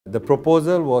The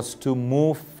proposal was to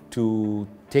move to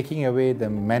taking away the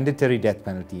mandatory death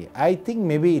penalty. I think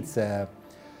maybe it's a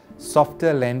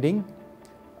softer landing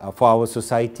for our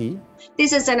society.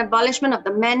 This is an abolishment of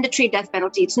the mandatory death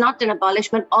penalty. It's not an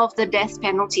abolishment of the death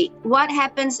penalty. What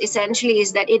happens essentially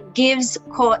is that it gives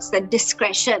courts the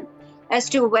discretion as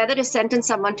to whether to sentence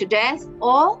someone to death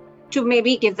or to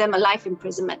maybe give them a life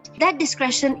imprisonment. That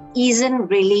discretion isn't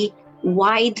really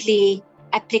widely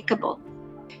applicable.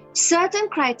 Certain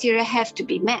criteria have to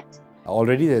be met.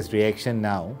 Already there's reaction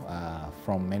now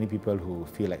from many people who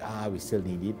feel like, we still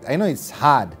need it. I know it's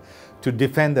hard to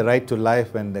defend the right to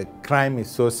life when the crime is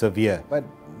so severe, but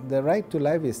the right to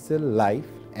life is still life.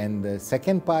 And the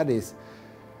second part is,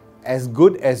 as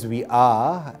good as we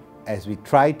are, as we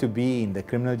try to be in the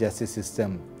criminal justice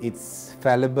system, it's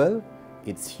fallible,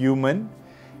 it's human.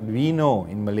 We know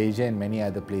in Malaysia and many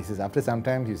other places, after some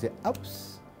time you say,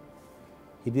 oops,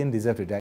 he didn't deserve to die.